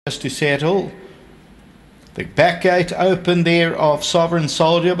Just to settle. The back gate open there of Sovereign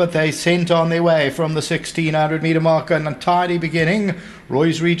Soldier, but they sent on their way from the 1600 metre mark and a tidy beginning.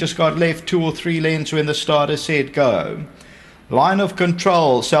 Roy's Regis got left 2 or 3 lengths when the starter said go. Line of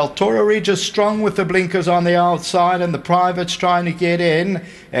control, SALTORO Regis strong with the blinkers on the outside and the privates trying to get in.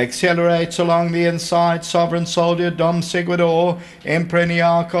 Accelerates along the inside, Sovereign Soldier, Dom Seguidor, Emperor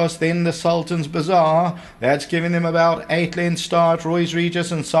Niarchos, then the Sultan's Bazaar. That's giving them about 8 lengths start. Roy's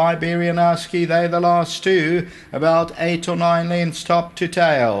Regis and Siberian Husky, they're the last two, about 8 or 9 lengths top to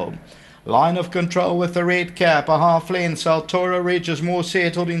tail. Line of control with the red cap, a half length. SALTORO Regis more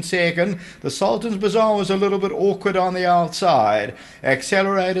settled in second. The Sultan's Bazaar was a little bit awkward on the outside.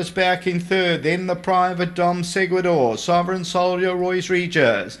 Accelerators back in third. Then the private Dom Seguidor, Sovereign Soldier, Roy's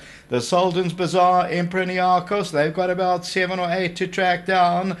Regis. The Sultan's Bazaar, Emperor Niarchos, they've got about 7 or 8 to track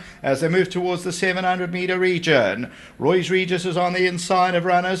down as they move towards the 700 metre region. Roy's Regis is on the inside of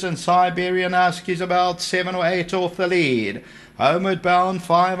runners and Siberian Husky's about 7 or 8 off the lead. Homeward bound,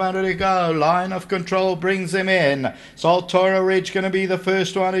 500 to go. Line of control brings them in. SALTORO Ridge going to be the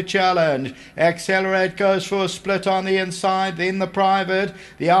first one to challenge. Accelerate goes for a split on the inside, then the private.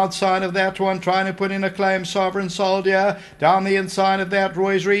 The outside of that one trying to put in a claim, Sovereign Soldier. Down the inside of that,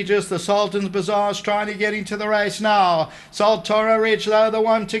 Roy's Regis. The Sultan's Bazaar is trying to get into the race now. SALTORO Ridge, though, the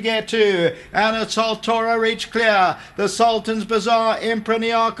one to get to. And it's SALTORO Ridge clear. The Sultan's Bazaar, Emperor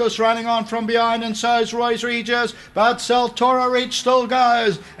Niarchos running on from behind, and so is Roy's Regis. But SALTORO Ridge still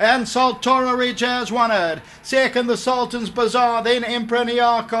goes, and SALTORO Ridge has won it. Second, the Sultan's Bazaar, then Emperor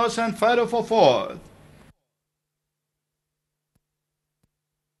Niarchos, and photo for fourth.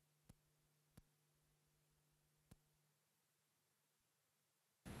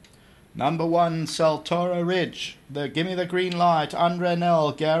 Number 1, SALTORO Ridge. Give me the green light. Andre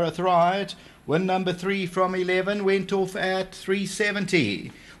Nell, Gareth Wright. Win number 3 from 11, went off at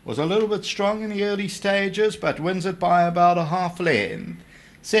 370. Was a little bit strong in the early stages, but wins it by about a half length.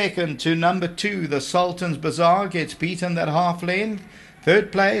 Second to number 2, the Sultan's Bazaar, gets beaten that half length.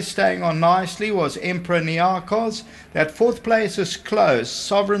 Third place, staying on nicely, was Emperor Niarchos. That fourth place is close.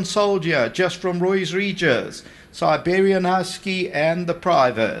 Sovereign Soldier, just from Roy's Regis, Siberian Husky, and the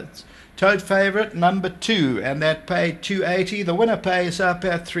privates. Tote favourite, number 2, and that paid 280. The winner pays up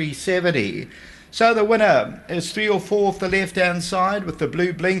at 370. So the winner is 3 or 4 off the left-hand side with the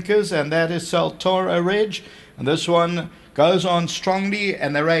blue blinkers, and that is SALTORO Ridge. And this one goes on strongly,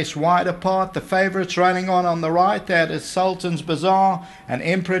 and they race wide apart. The favourites running on the right, that is Sultan's Bazaar, and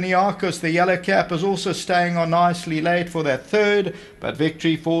Emperor Niarchos, the yellow cap, is also staying on nicely late for that third, but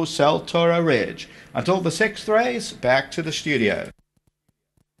victory for SALTORO Ridge. Until the 6th race, back to the studio.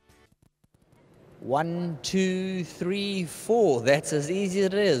 1, 2, 3, 4. That's as easy as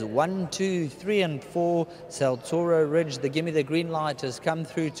it is. 1, 2, 3, and 4. SALTORO Ridge, the Gimme the Green Light, has come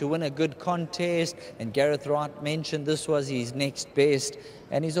through to win a good contest. And Gareth Wright mentioned this was his next best.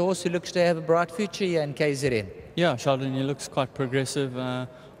 And he's a horse who looks to have a bright future here in KZN. Yeah, Sheldon, he looks quite progressive.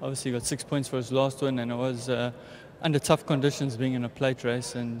 Obviously got 6 points for his last win, and it was under tough conditions being in a plate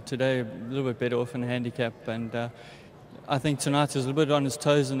race. And today a little bit better off in a handicap. And I think tonight he was a little bit on his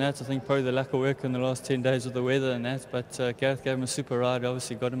toes in that. I think probably the lack of work in the last 10 days with the weather and that. But Gareth gave him a super ride.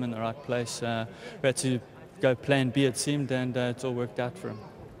 Obviously got him in the right place. We had to go plan B, it seemed, and it's all worked out for him.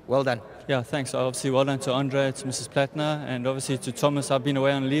 Well done. Yeah, thanks. Obviously well done to Andre, to Mrs. Plattner, and obviously to Thomas. I've been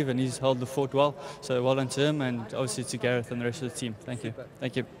away on leave and he's held the fort well. So well done to him, and obviously to Gareth and the rest of the team. Thank you.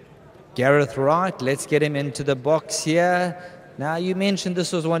 Thank you. Gareth Wright, let's get him into the box here. Now, you mentioned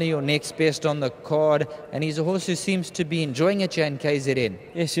this was one of your next best on the card, and he's a horse who seems to be enjoying it here in KZN.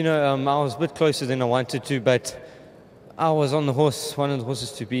 Yes, you know, I was a bit closer than I wanted to, but I was on the horse, one of the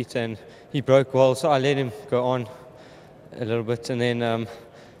horses to beat, and he broke well, so I let him go on a little bit. And then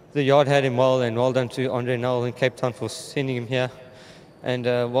the yard had him well, and well done to Andre Null in Cape Town for sending him here. And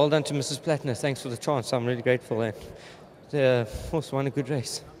well done to Mrs. Plattner. Thanks for the chance. I'm really grateful. And the horse won a good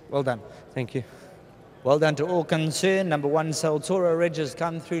race. Well done. Thank you. Well done to all concerned. Number 1, SALTORO Ridge, has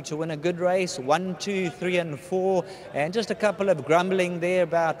come through to win a good race. 1, 2, 3, and 4. And just a couple of grumbling there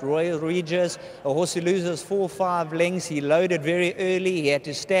about Royal Regis. A horse who loses 4 or 5 lengths. He loaded very early. He had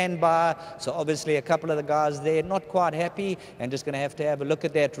to stand by. So obviously a couple of the guys there not quite happy, and just going to have a look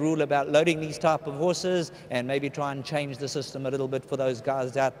at that rule about loading these type of horses and maybe try and change the system a little bit for those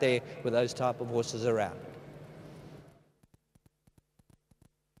guys out there with those type of horses around.